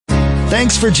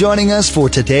Thanks for joining us for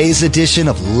today's edition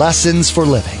of Lessons for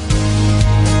Living.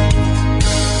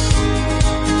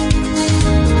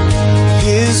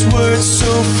 His word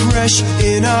so fresh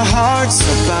in our hearts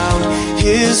abound.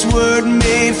 His word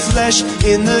made flesh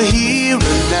in the here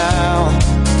and now.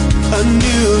 A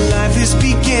new life is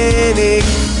beginning.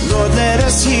 Lord, let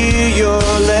us hear your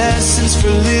lessons for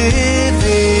living.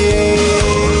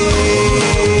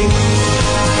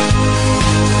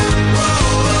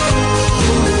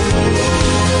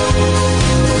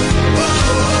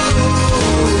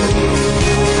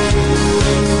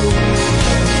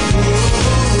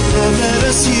 Lord, let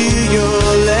us hear your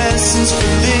lessons for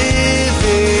living.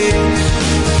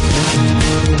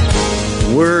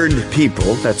 Word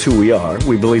people, that's who we are.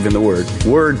 We believe in the Word.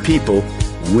 Word people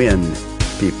win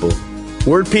people.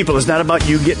 Word people is not about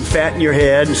you getting fat in your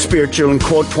head and spiritual and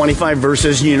quote 25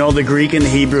 verses, you know, the Greek and the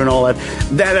Hebrew and all that.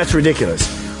 That's ridiculous.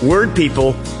 Word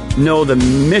people know the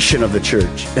mission of the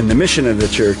church. And the mission of the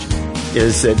church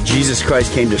is that Jesus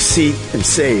Christ came to seek and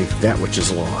save that which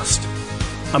is lost.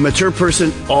 A mature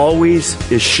person always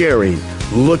is sharing,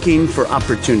 looking for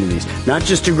opportunities. Not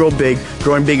just to grow big.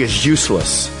 Growing big is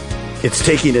useless. It's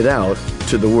taking it out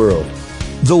to the world.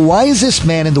 The wisest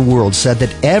man in the world said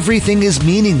that everything is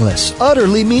meaningless,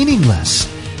 utterly meaningless.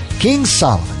 King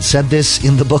Solomon said this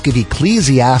in the book of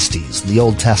Ecclesiastes, the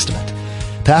Old Testament.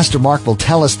 Pastor Mark will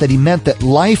tell us that he meant that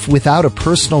life without a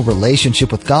personal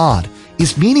relationship with God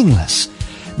is meaningless.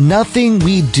 Nothing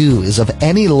we do is of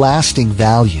any lasting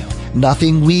value.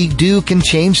 Nothing we do can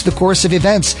change the course of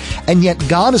events, and yet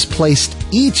God has placed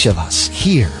each of us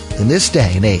here in this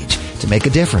day and age to make a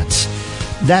difference.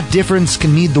 That difference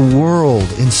can mean the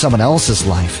world in someone else's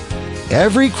life.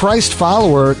 Every Christ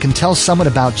follower can tell someone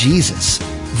about Jesus.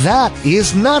 That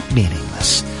is not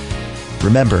meaningless.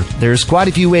 Remember, there's quite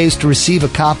a few ways to receive a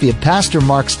copy of Pastor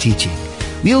Mark's teaching.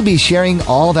 We'll be sharing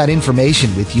all that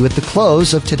information with you at the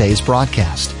close of today's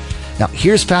broadcast. Now,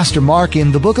 here's Pastor Mark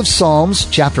in the book of Psalms,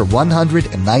 chapter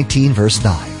 119, verse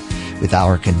 9, with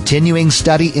our continuing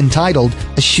study entitled,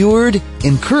 Assured,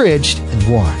 Encouraged, and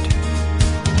Warned.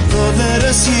 Lord, let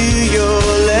us hear your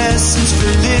lessons for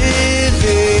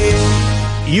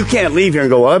living. You can't leave here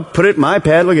and go, well, put it in my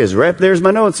iPad. Look at this. Right there's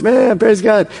my notes. Man, praise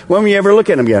God. When will you ever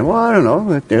look at them again? Well, I don't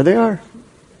know. There they are.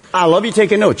 I love you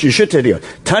taking notes. You should take notes.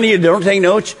 Ton of you don't take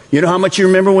notes. You know how much you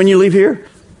remember when you leave here?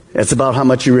 That's about how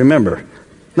much you remember.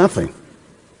 Nothing.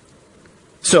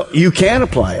 So you can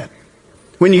apply it.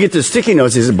 When you get to sticky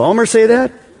notes, does Balmer say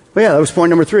that? Well, yeah, that was point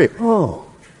number 3. Oh.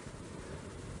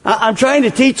 I'm trying to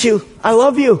teach you. I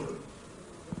love you.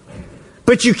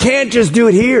 But you can't just do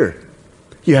it here.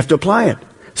 You have to apply it.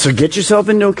 So get yourself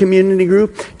into a community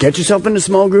group. Get yourself in a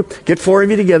small group. Get 4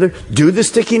 of you together. Do the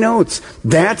sticky notes.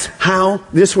 That's how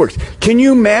this works. Can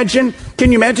you imagine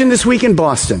this week in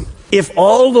Boston? If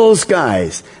all those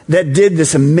guys that did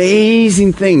this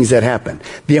amazing things that happened,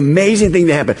 the amazing thing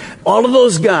that happened, all of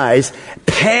those guys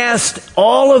passed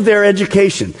all of their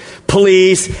education,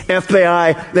 police,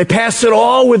 FBI, they passed it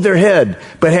all with their head,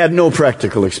 but had no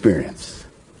practical experience.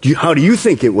 How do you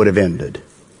think it would have ended?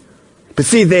 But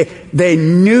see, they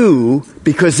knew,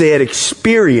 because they had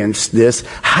experienced this,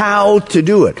 how to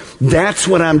do it. That's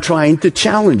what I'm trying to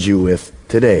challenge you with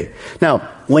today. Now,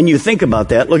 when you think about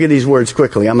that, look at these words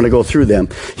quickly. I'm going to go through them.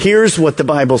 Here's what the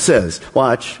Bible says.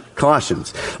 Watch.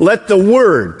 Colossians. Let the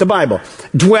Word, the Bible,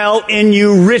 dwell in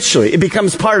you richly. It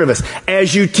becomes part of us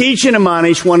as you teach and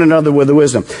admonish one another with the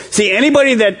wisdom. See,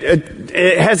 anybody that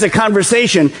has a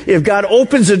conversation, if God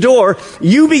opens a door,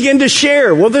 you begin to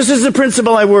share. Well, this is the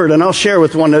principle I learned, and I'll share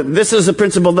with one. This is the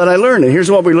principle that I learned, and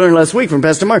here's what we learned last week from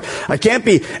Pastor Mark. I can't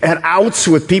be at outs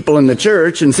with people in the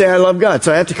church and say I love God.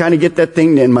 So I have to kind of get that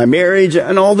thing in my marriage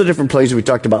and all the different places we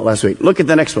talked about last week. Look at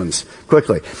the next ones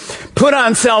quickly. Put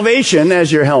on salvation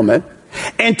as your helmet.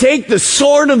 And take the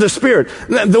sword of the Spirit.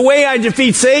 The way I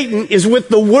defeat Satan is with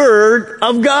the Word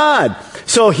of God.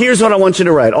 So here's what I want you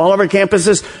to write. All of our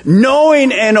campuses,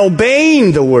 knowing and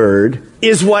obeying the Word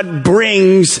is what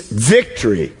brings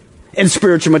victory and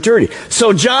spiritual maturity.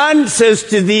 So John says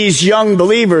to these young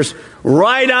believers,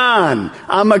 right on.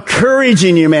 I'm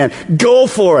encouraging you, man. Go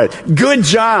for it. Good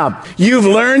job. You've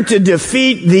learned to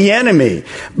defeat the enemy.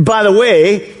 By the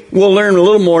way, we'll learn a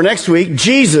little more next week.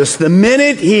 Jesus, the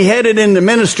minute he headed into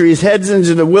ministry, he heads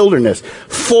into the wilderness.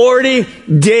 40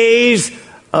 days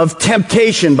of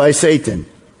temptation by Satan.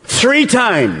 3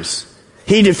 times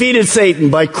he defeated Satan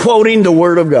by quoting the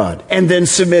Word of God and then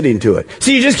submitting to it.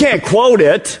 See, you just can't quote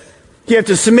it. You have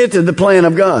to submit to the plan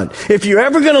of God. If you're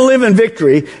ever going to live in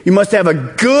victory, you must have a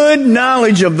good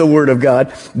knowledge of the Word of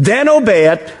God, then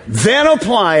obey it, then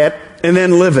apply it, and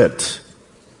then live it.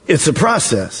 It's a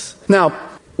process. Now,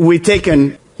 we've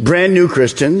taken brand new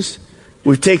Christians.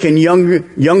 We've taken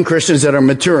young Christians that are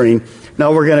maturing.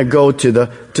 Now we're going to go to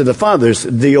the fathers,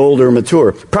 the older,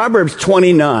 mature. Proverbs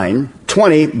 20,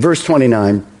 verse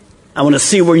 29. I want to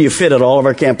see where you fit at all of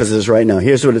our campuses right now.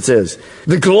 Here's what it says.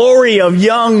 The glory of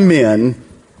young men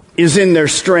is in their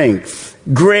strength.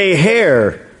 Gray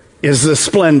hair is the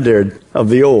splendor of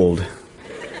the old.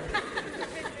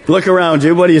 Look around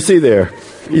you. What do you see there?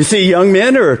 You see young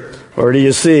men or do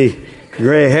you see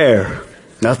gray hair?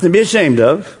 Nothing to be ashamed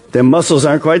of. Their muscles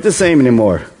aren't quite the same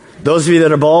anymore. Those of you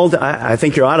that are bald, I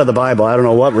think you're out of the Bible. I don't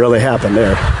know what really happened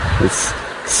there.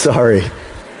 Sorry.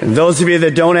 And those of you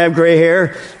that don't have gray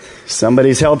hair,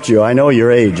 somebody's helped you. I know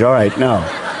your age. All right, now.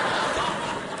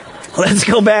 Let's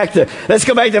go back to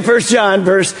 1 John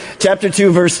chapter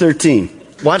 2, verse 13.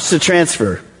 Watch the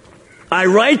transfer. I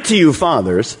write to you,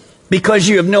 fathers, because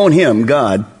you have known him,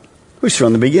 God, who's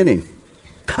from the beginning.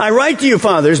 I write to you,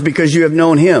 fathers, because you have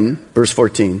known him, verse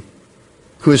 14,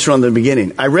 who is from the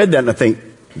beginning. I read that and I think,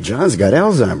 John's got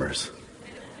Alzheimer's.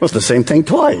 Well, it's the same thing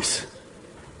twice.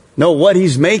 No, what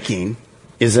he's making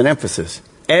is an emphasis.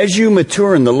 As you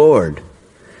mature in the Lord,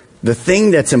 the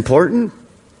thing that's important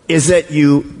is that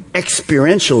you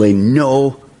experientially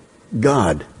know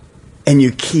God. And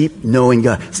you keep knowing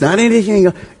God. It's not anything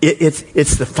else.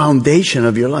 It's the foundation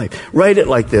of your life. Write it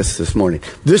like this morning.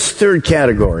 This third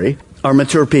category are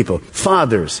mature people.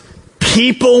 Fathers.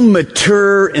 People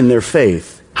mature in their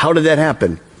faith. How did that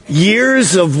happen?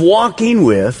 Years of walking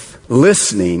with,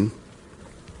 listening,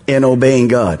 and obeying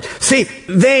God. See,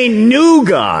 they knew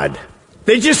God.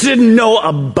 They just didn't know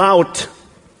about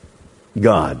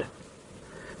God.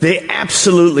 They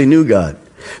absolutely knew God.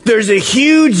 There's a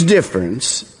huge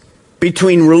difference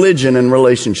between religion and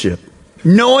relationship.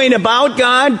 Knowing about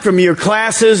God from your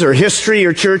classes or history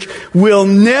or church will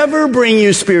never bring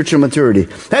you spiritual maturity.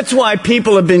 That's why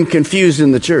people have been confused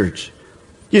in the church.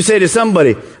 You say to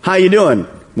somebody, how you doing?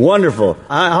 Wonderful.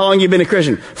 How long have you been a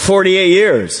Christian? 48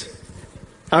 years.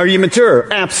 Are you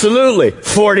mature? Absolutely.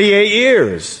 48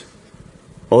 years.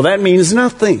 Well, that means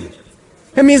nothing.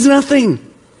 That means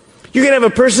nothing. You can have a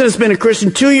person that's been a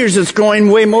Christian 2 years that's growing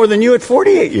way more than you at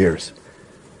 48 years.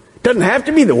 Doesn't have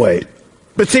to be the way.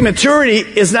 But see, maturity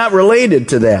is not related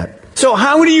to that. So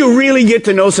how do you really get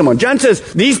to know someone? John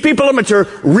says, these people are mature,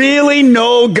 really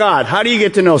know God. How do you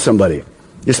get to know somebody?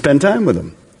 You spend time with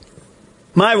them.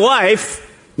 My wife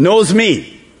knows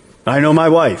me. I know my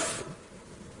wife.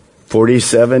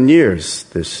 47 years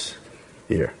this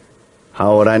year.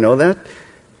 How would I know that?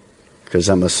 Because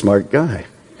I'm a smart guy.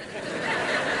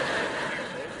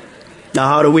 Now,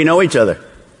 how do we know each other?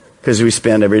 Because we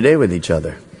spend every day with each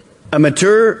other. A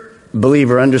mature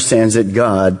believer understands that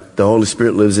God, the Holy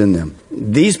Spirit, lives in them.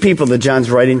 These people that John's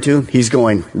writing to, he's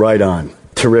going right on.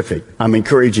 Terrific. I'm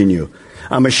encouraging you.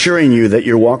 I'm assuring you that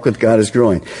your walk with God is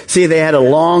growing. See, they had a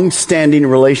long-standing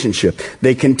relationship.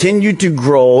 They continued to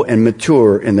grow and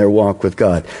mature in their walk with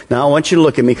God. Now, I want you to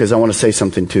look at me because I want to say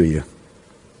something to you.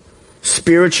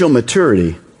 Spiritual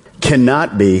maturity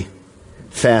cannot be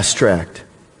fast-tracked.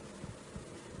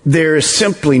 There is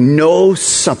simply no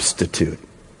substitute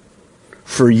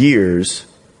for years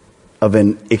of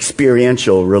an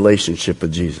experiential relationship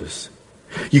with Jesus.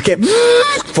 You can't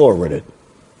forward it.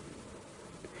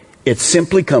 It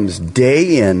simply comes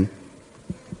day in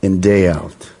and day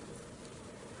out.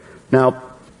 Now,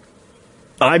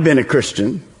 I've been a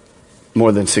Christian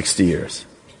more than 60 years.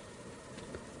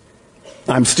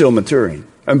 I'm still maturing.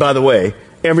 And by the way,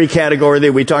 every category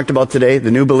that we talked about today,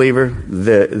 the new believer,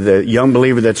 the young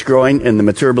believer that's growing, and the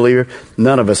mature believer,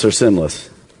 none of us are sinless.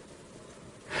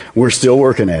 We're still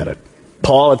working at it.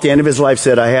 Paul, at the end of his life,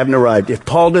 said, I haven't arrived. If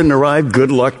Paul didn't arrive,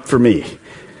 good luck for me.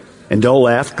 And don't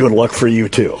laugh, good luck for you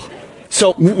too.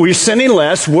 So we're sinning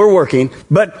less, we're working,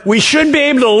 but we should be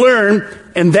able to learn,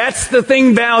 and that's the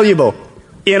thing valuable.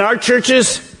 In our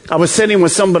churches, I was sitting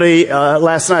with somebody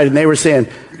last night, and they were saying,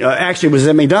 actually it was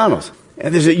at McDonald's.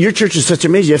 And they said, your church is such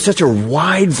amazing. You have such a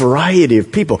wide variety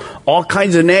of people. All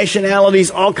kinds of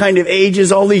nationalities, all kinds of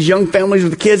ages, all these young families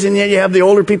with kids, and yet you have the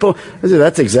older people. I said,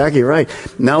 that's exactly right.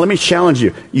 Now let me challenge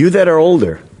you. You that are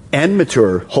older and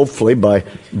mature, hopefully by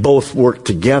both work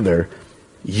together,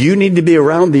 you need to be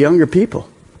around the younger people.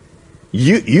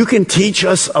 You can teach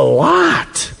us a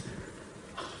lot.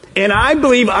 And I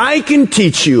believe I can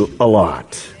teach you a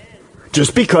lot.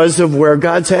 Just because of where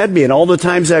God's had me and all the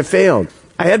times I've failed.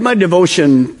 I had my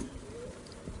devotion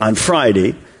on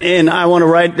Friday, and I want to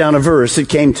write down a verse. It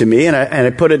came to me, and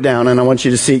I put it down, and I want you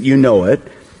to see it. You know it.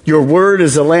 Your word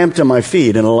is a lamp to my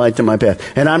feet and a light to my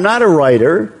path. And I'm not a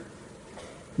writer,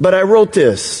 but I wrote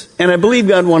this, and I believe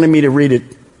God wanted me to read it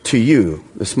to you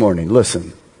this morning.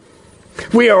 Listen.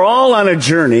 We are all on a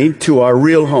journey to our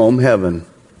real home, heaven.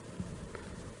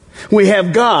 We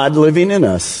have God living in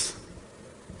us.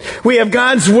 We have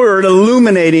God's Word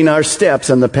illuminating our steps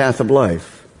on the path of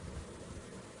life.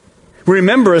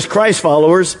 Remember, as Christ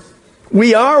followers,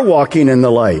 we are walking in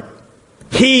the light.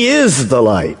 He is the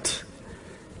light.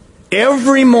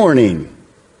 Every morning,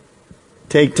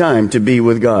 take time to be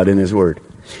with God in His Word.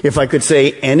 If I could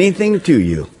say anything to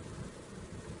you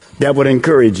that would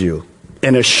encourage you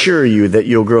and assure you that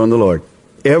you'll grow in the Lord,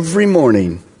 every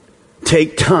morning,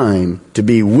 take time to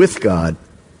be with God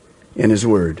in His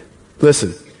Word.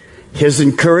 Listen, His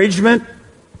encouragement,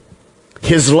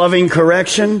 His loving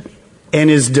correction, and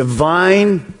His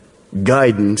divine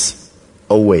guidance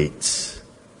awaits.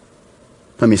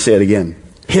 Let me say it again.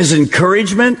 His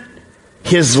encouragement,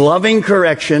 His loving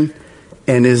correction,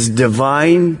 and His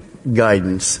divine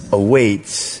guidance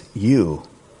awaits you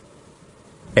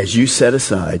as you set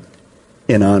aside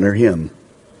and honor Him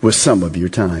with some of your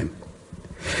time.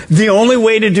 The only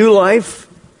way to do life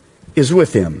is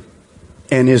with Him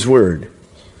and His Word.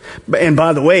 And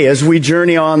by the way, as we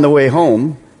journey on the way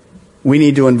home, we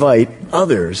need to invite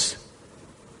others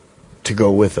to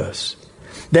go with us.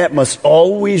 That must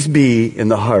always be in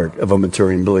the heart of a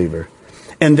maturing believer.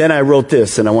 And then I wrote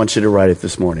this, and I want you to write it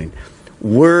this morning.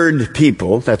 Word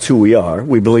people, that's who we are.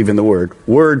 We believe in the Word.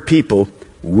 Word people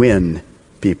win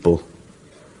people.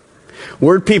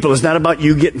 Word people is not about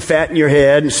you getting fat in your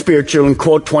head and spiritual and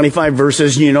quote 25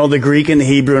 verses, you know, the Greek and the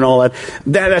Hebrew and all that.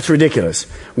 That's ridiculous.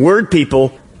 Word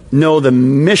people know the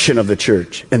mission of the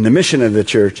church. And the mission of the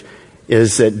church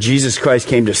is that Jesus Christ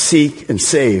came to seek and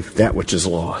save that which is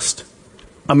lost.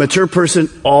 A mature person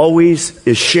always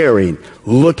is sharing,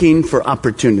 looking for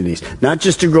opportunities. Not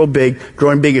just to grow big.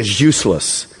 Growing big is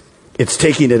useless. It's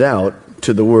taking it out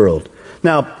to the world.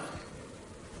 Now,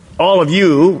 all of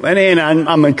you, and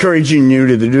I'm encouraging you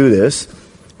to do this,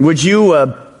 would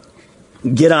you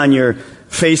get on your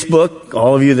Facebook,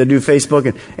 all of you that do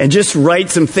Facebook, and just write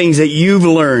some things that you've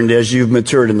learned as you've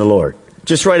matured in the Lord.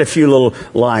 Just write a few little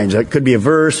lines. It could be a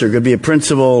verse or it could be a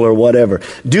principle or whatever.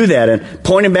 Do that and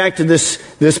point them back to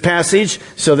this passage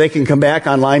so they can come back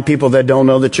online, people that don't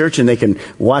know the church, and they can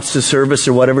watch the service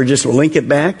or whatever. Just link it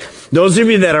back. Those of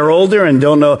you that are older and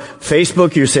don't know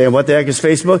Facebook, you're saying, what the heck is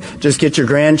Facebook? Just get your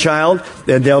grandchild.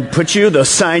 They'll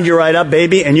sign you right up,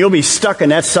 baby, and you'll be stuck in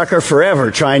that sucker forever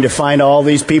trying to find all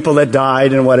these people that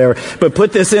died and whatever. But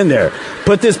put this in there.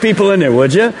 Put this people in there,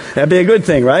 would you? That'd be a good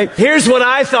thing, right? Here's what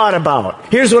I thought about.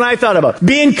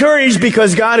 Be encouraged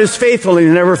because God is faithful and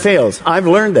He never fails. I've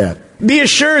learned that. Be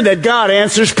assured that God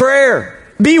answers prayer.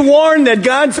 Be warned that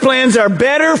God's plans are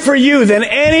better for you than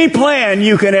any plan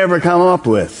you can ever come up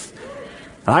with.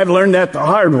 I've learned that the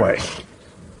hard way.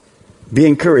 Be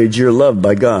encouraged, you're loved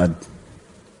by God.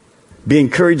 Be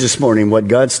encouraged this morning. What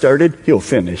God started, He'll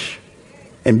finish.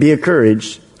 And be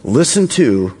encouraged, listen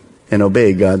to and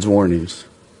obey God's warnings.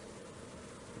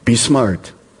 Be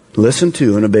smart. Listen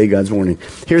to and obey God's warning.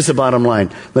 Here's the bottom line.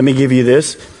 Let me give you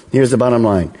this. Here's the bottom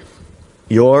line.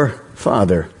 Your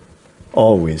Father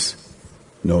always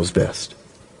knows best.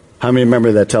 How many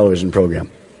remember that television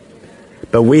program?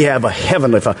 But we have a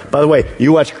heavenly Father. By the way,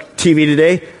 you watch TV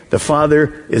today, the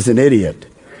Father is an idiot.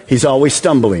 He's always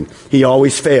stumbling. He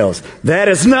always fails. That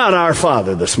is not our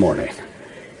Father this morning.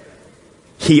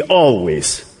 He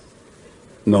always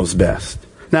knows best.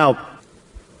 Now,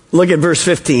 look at verse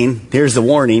 15. Here's the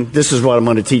warning. This is what I'm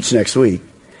going to teach next week.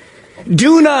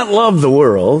 Do not love the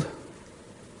world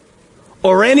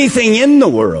or anything in the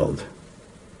world.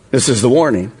 This is the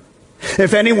warning.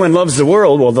 If anyone loves the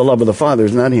world, well, the love of the Father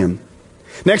is not him.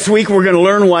 Next week, we're going to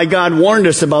learn why God warned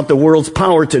us about the world's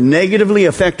power to negatively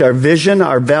affect our vision,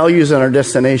 our values, and our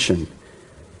destination.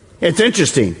 It's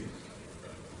interesting.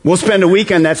 We'll spend a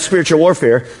week on that spiritual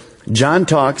warfare. John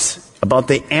talks about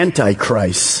the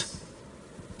Antichrist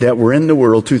that were in the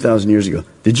world 2,000 years ago.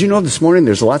 Did you know this morning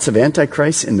there's lots of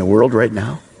Antichrists in the world right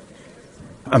now?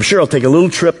 I'm sure I'll take a little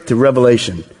trip to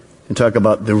Revelation and talk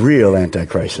about the real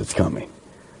Antichrist that's coming.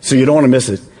 So you don't want to miss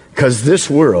it, because this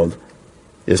world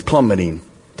is plummeting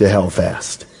to hell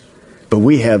fast. But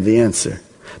we have the answer.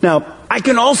 Now, I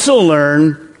can also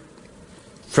learn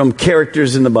from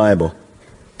characters in the Bible.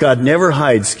 God never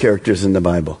hides characters in the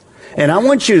Bible. And I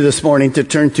want you this morning to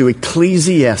turn to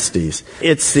Ecclesiastes.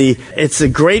 It's a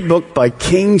great book by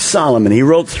King Solomon. He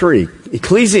wrote 3.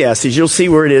 Ecclesiastes, you'll see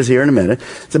where it is here in a minute.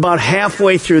 It's about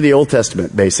halfway through the Old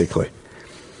Testament, basically.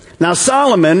 Now,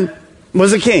 Solomon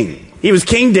was a king. He was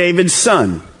King David's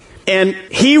son. And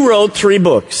he wrote 3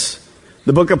 books.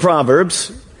 The book of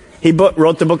Proverbs. He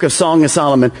wrote the book of Song of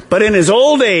Solomon. But in his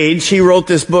old age, he wrote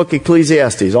this book,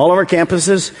 Ecclesiastes. All of our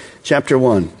campuses, chapter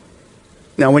 1.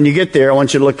 Now, when you get there, I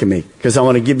want you to look at me, because I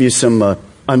want to give you some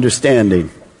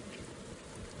understanding.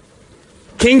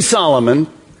 King Solomon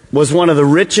was one of the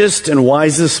richest and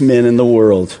wisest men in the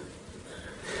world.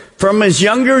 From his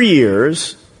younger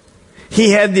years,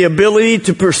 he had the ability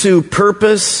to pursue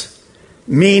purpose,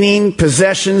 meaning,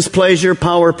 possessions, pleasure,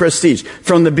 power, prestige.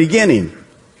 From the beginning,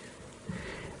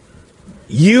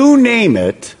 you name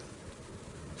it,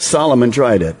 Solomon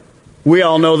tried it. We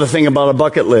all know the thing about a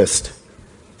bucket list.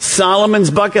 Solomon's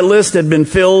bucket list had been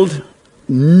filled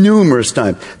numerous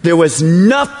times. There was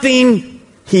nothing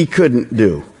he couldn't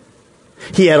do.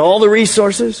 He had all the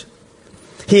resources.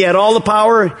 He had all the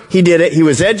power. He did it. He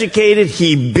was educated.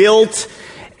 He built.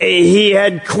 He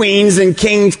had queens and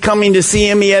kings coming to see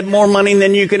him. He had more money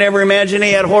than you could ever imagine.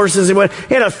 He had horses. He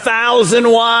had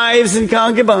 1,000 wives and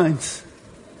concubines.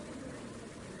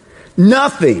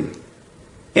 Nothing.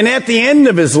 And at the end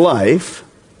of his life,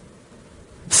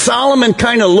 Solomon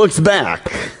kind of looks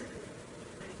back.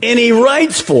 And he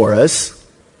writes for us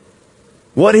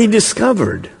what he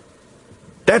discovered.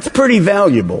 That's pretty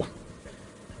valuable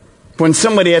when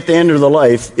somebody at the end of the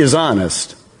life is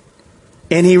honest.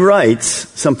 And he writes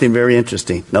something very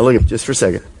interesting. Now look at just for a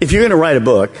second. If you're going to write a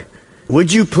book,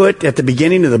 would you put at the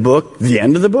beginning of the book the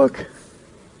end of the book?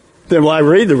 Then why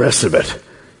read the rest of it?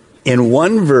 In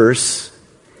one verse,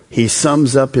 he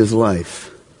sums up his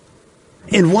life.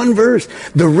 In one verse,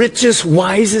 the richest,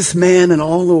 wisest man in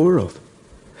all the world.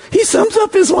 He sums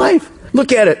up his life.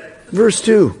 Look at it. Verse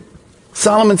 2.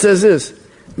 Solomon says this.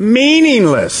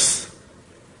 Meaningless,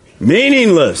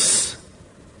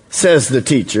 says the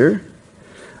teacher.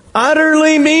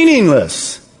 Utterly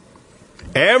meaningless.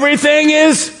 Everything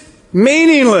is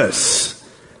meaningless.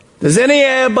 Does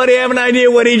anybody have an idea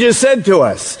what he just said to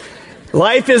us?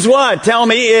 Life is what? Tell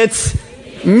me it's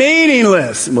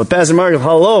meaningless. Well, Pastor Mark,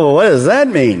 hello, what does that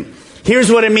mean? Here's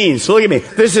what it means. Look at me.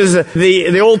 This is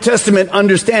the Old Testament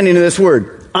understanding of this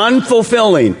word.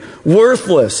 Unfulfilling,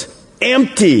 worthless,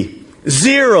 empty,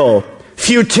 zero,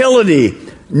 futility,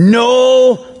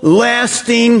 no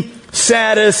lasting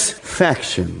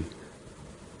satisfaction.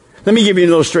 Let me give you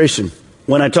an illustration.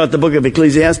 When I taught the book of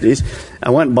Ecclesiastes, I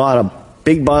went and bought a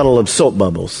big bottle of soap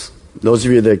bubbles. Those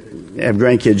of you that have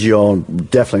grandkids, you all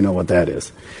definitely know what that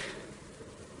is.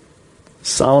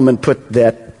 Solomon put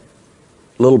that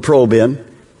little probe in.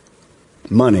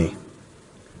 Money.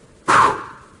 Whew.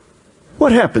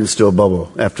 What happens to a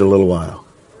bubble after a little while?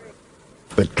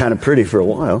 But kind of pretty for a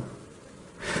while.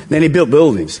 Then he built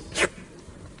buildings.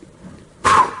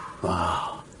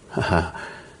 Wow.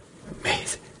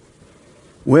 Amazing.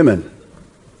 Women.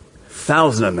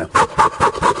 1,000 of them.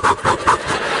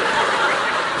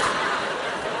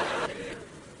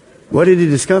 What did he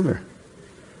discover?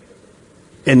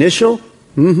 Initial?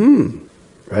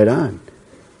 Right on.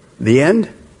 The end?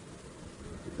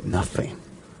 Nothing.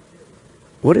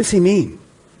 What does he mean?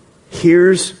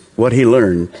 Here's what he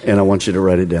learned, and I want you to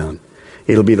write it down.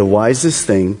 It'll be the wisest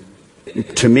thing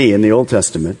to me in the Old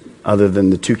Testament, other than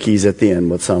the two keys at the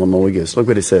end, what Solomon gives. Look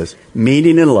what it says.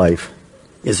 Meaning in life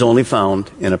is only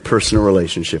found in a personal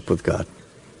relationship with God.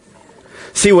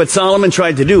 See, what Solomon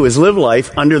tried to do is live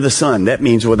life under the sun. That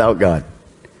means without God.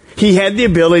 He had the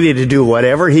ability to do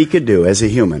whatever he could do as a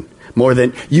human. More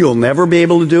than, you'll never be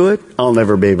able to do it, I'll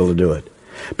never be able to do it.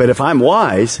 But if I'm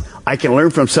wise, I can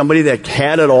learn from somebody that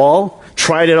had it all,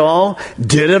 tried it all,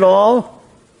 did it all,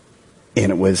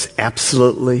 and it was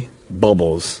absolutely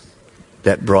bubbles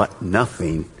that brought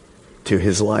nothing to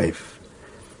his life.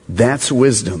 That's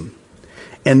wisdom.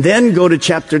 And then go to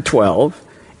chapter 12,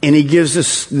 and he gives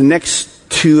us the next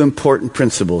two important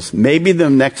principles. Maybe the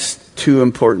next two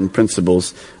important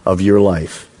principles of your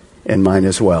life, and mine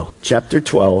as well. Chapter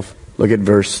 12, look at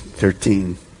verse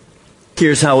 13.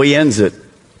 Here's how he ends it.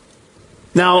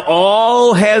 Now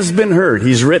all has been heard.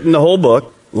 He's written the whole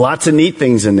book. Lots of neat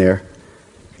things in there.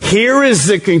 Here is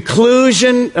the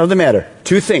conclusion of the matter.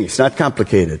 Two things, not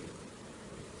complicated.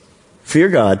 Fear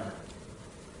God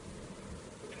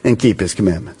and keep His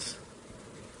commandments.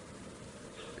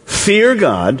 Fear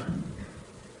God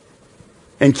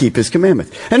and keep His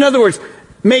commandments. In other words,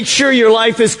 make sure your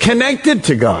life is connected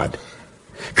to God.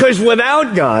 Because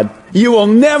without God, you will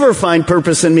never find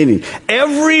purpose and meaning.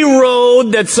 Every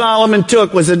road that Solomon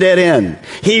took was a dead end.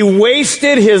 He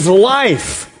wasted his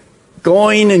life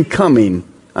going and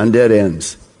coming on dead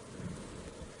ends.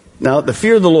 Now, the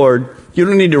fear of the Lord, you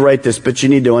don't need to write this, but you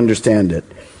need to understand it.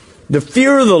 The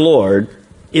fear of the Lord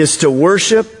is to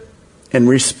worship and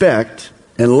respect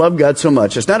and love God so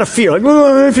much. It's not a fear, like,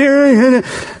 oh, I fear.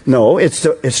 No, it's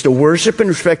to worship and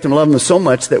respect and love Him so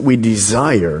much that we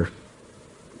desire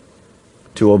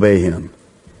to obey Him.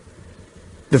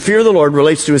 The fear of the Lord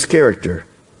relates to His character.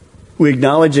 We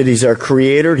acknowledge that He's our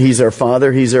Creator, He's our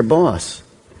Father, He's our boss.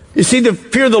 You see, the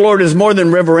fear of the Lord is more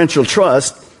than reverential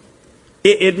trust.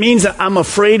 It means that I'm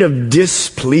afraid of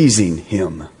displeasing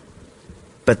Him.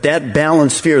 But that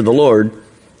balanced fear of the Lord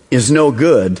is no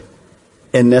good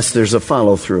unless there's a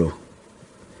follow-through.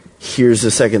 Here's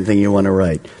the second thing you want to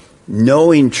write.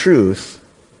 Knowing truth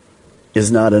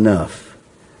is not enough.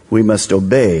 We must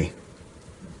obey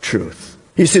truth.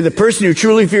 You see, the person who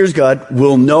truly fears God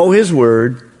will know His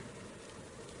Word,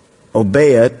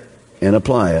 obey it, and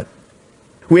apply it.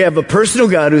 We have a personal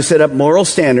God who set up moral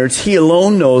standards. He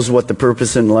alone knows what the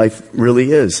purpose in life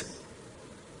really is.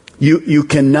 You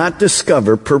cannot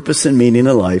discover purpose and meaning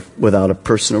in life without a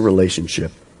personal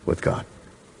relationship with God.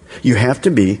 You have to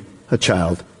be a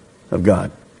child of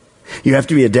God. You have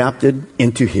to be adopted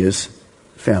into His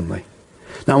family.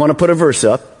 Now I want to put a verse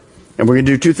up, and we're going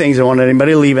to do two things. I want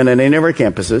anybody leaving at any of our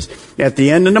campuses. At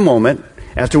the end of the moment,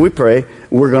 after we pray,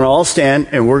 we're going to all stand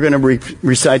and we're going to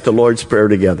recite the Lord's Prayer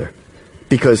together.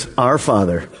 Because our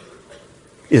Father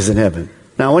is in heaven.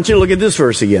 Now I want you to look at this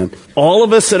verse again. All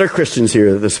of us that are Christians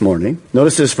here this morning,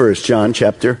 notice this verse, John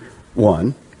chapter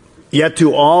 1. Yet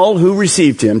to all who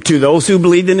received Him, to those who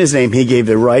believed in His name, He gave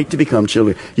the right to become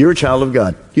children. You're a child of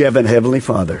God. You have a heavenly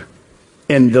Father.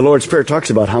 And the Lord's Prayer talks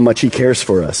about how much He cares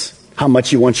for us. How much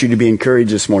He wants you to be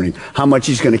encouraged this morning. How much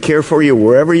He's going to care for you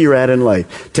wherever you're at in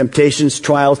life. Temptations,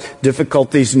 trials,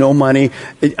 difficulties, no money,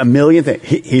 a million things.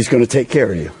 He's going to take care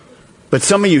of you. But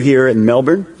some of you here in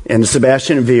Melbourne and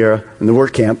Sebastian and Vera and the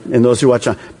work camp and those who watch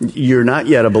on, you're not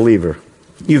yet a believer.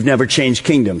 You've never changed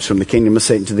kingdoms from the kingdom of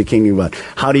Satan to the kingdom of God.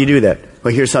 How do you do that?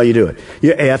 Well, here's how you do it.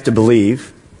 You have to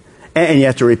believe and you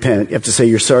have to repent. You have to say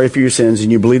you're sorry for your sins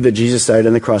and you believe that Jesus died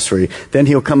on the cross for you. Then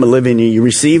He'll come and live in you. You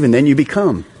receive and then you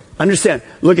become. Understand,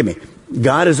 look at me.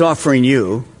 God is offering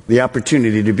you the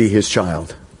opportunity to be His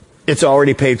child. It's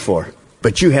already paid for,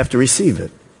 but you have to receive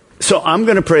it. So I'm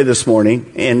going to pray this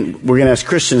morning, and we're going to ask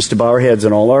Christians to bow our heads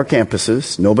on all our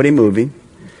campuses, nobody moving.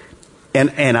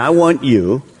 And I want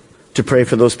you to pray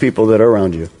for those people that are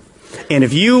around you. And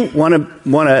if you want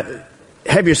to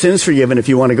have your sins forgiven, if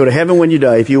you want to go to heaven when you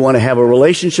die, if you want to have a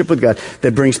relationship with God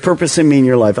that brings purpose and meaning in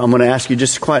your life, I'm going to ask you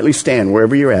just to quietly stand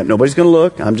wherever you're at. Nobody's going to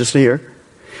look. I'm just here.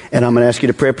 And I'm going to ask you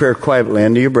to pray a prayer quietly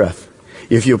under your breath.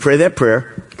 If you pray that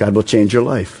prayer, God will change your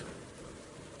life.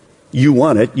 You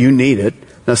want it. You need it.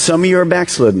 Now, some of you are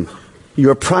backslidden.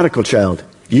 You're a prodigal child.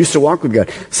 You used to walk with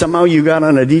God. Somehow you got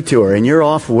on a detour and you're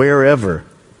off wherever.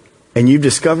 And you've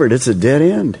discovered it's a dead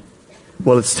end.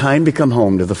 Well, it's time to come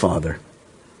home to the Father.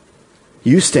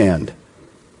 You stand.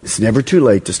 It's never too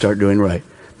late to start doing right.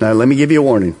 Now, let me give you a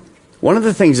warning. One of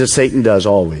the things that Satan does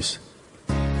always,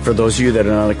 for those of you that are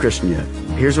not a Christian yet,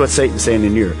 here's what Satan's saying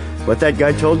in your ear. What that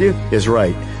guy told you is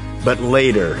right. But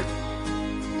later.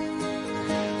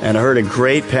 And I heard a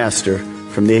great pastor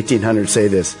from the 1800s say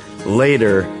this.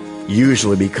 Later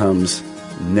usually becomes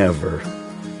never.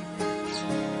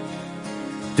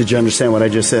 Did you understand what I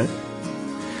just said?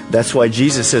 That's why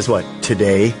Jesus says what?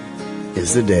 Today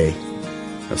is the day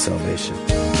of salvation.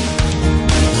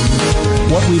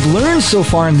 What we've learned so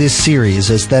far in this series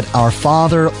is that our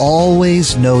Father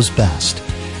always knows best.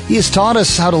 He has taught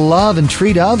us how to love and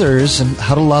treat others and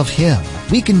how to love Him.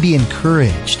 We can be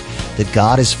encouraged that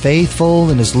God is faithful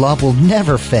and His love will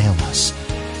never fail us.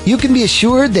 You can be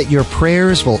assured that your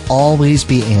prayers will always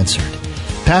be answered.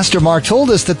 Pastor Mark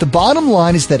told us that the bottom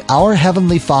line is that our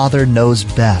Heavenly Father knows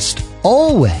best,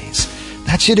 always.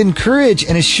 That should encourage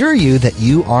and assure you that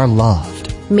you are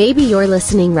loved. Maybe you're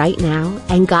listening right now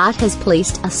and God has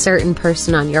placed a certain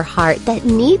person on your heart that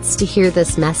needs to hear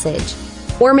this message.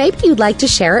 Or maybe you'd like to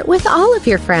share it with all of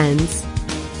your friends.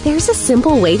 There's a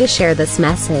simple way to share this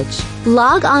message.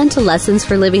 Log on to Lessons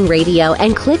for Living Radio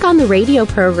and click on the radio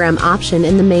program option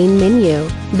in the main menu.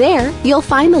 There, you'll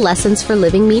find the Lessons for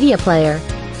Living media player.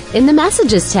 In the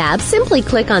Messages tab, simply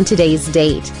click on today's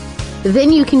date.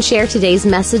 Then you can share today's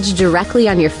message directly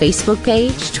on your Facebook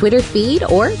page, Twitter feed,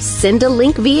 or send a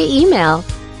link via email.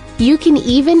 You can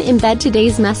even embed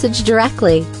today's message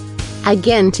directly.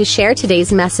 Again, to share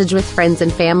today's message with friends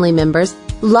and family members,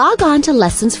 log on to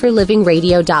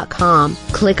lessonsforlivingradio.com.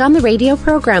 Click on the radio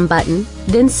program button,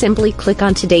 then simply click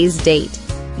on today's date.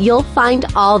 You'll find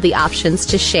all the options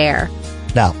to share.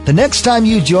 Now, the next time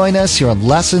you join us here on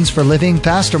Lessons for Living,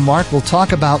 Pastor Mark will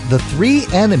talk about the 3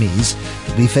 enemies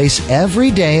that we face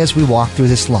every day as we walk through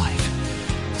this life.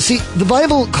 See, the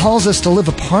Bible calls us to live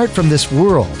apart from this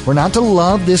world. We're not to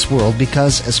love this world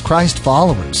because, as Christ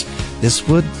followers, this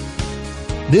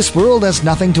world has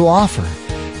nothing to offer.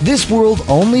 This world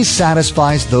only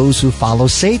satisfies those who follow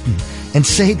Satan, and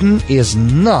Satan is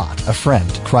not a friend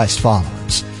to Christ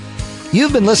followers.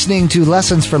 You've been listening to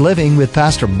Lessons for Living with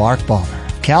Pastor Mark Balmer,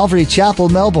 Calvary Chapel,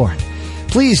 Melbourne.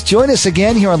 Please join us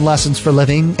again here on Lessons for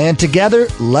Living, and together,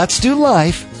 let's do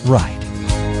life right.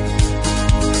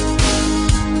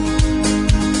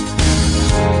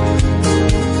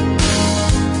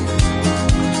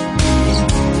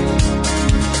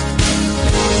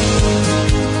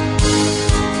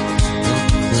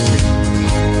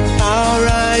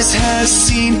 Has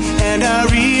seen and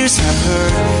our ears have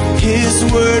heard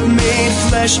His word made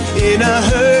flesh in a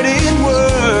hurting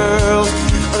world.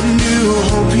 A new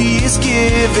hope He is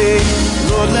giving.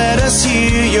 Lord, let us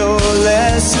hear your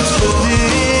lessons for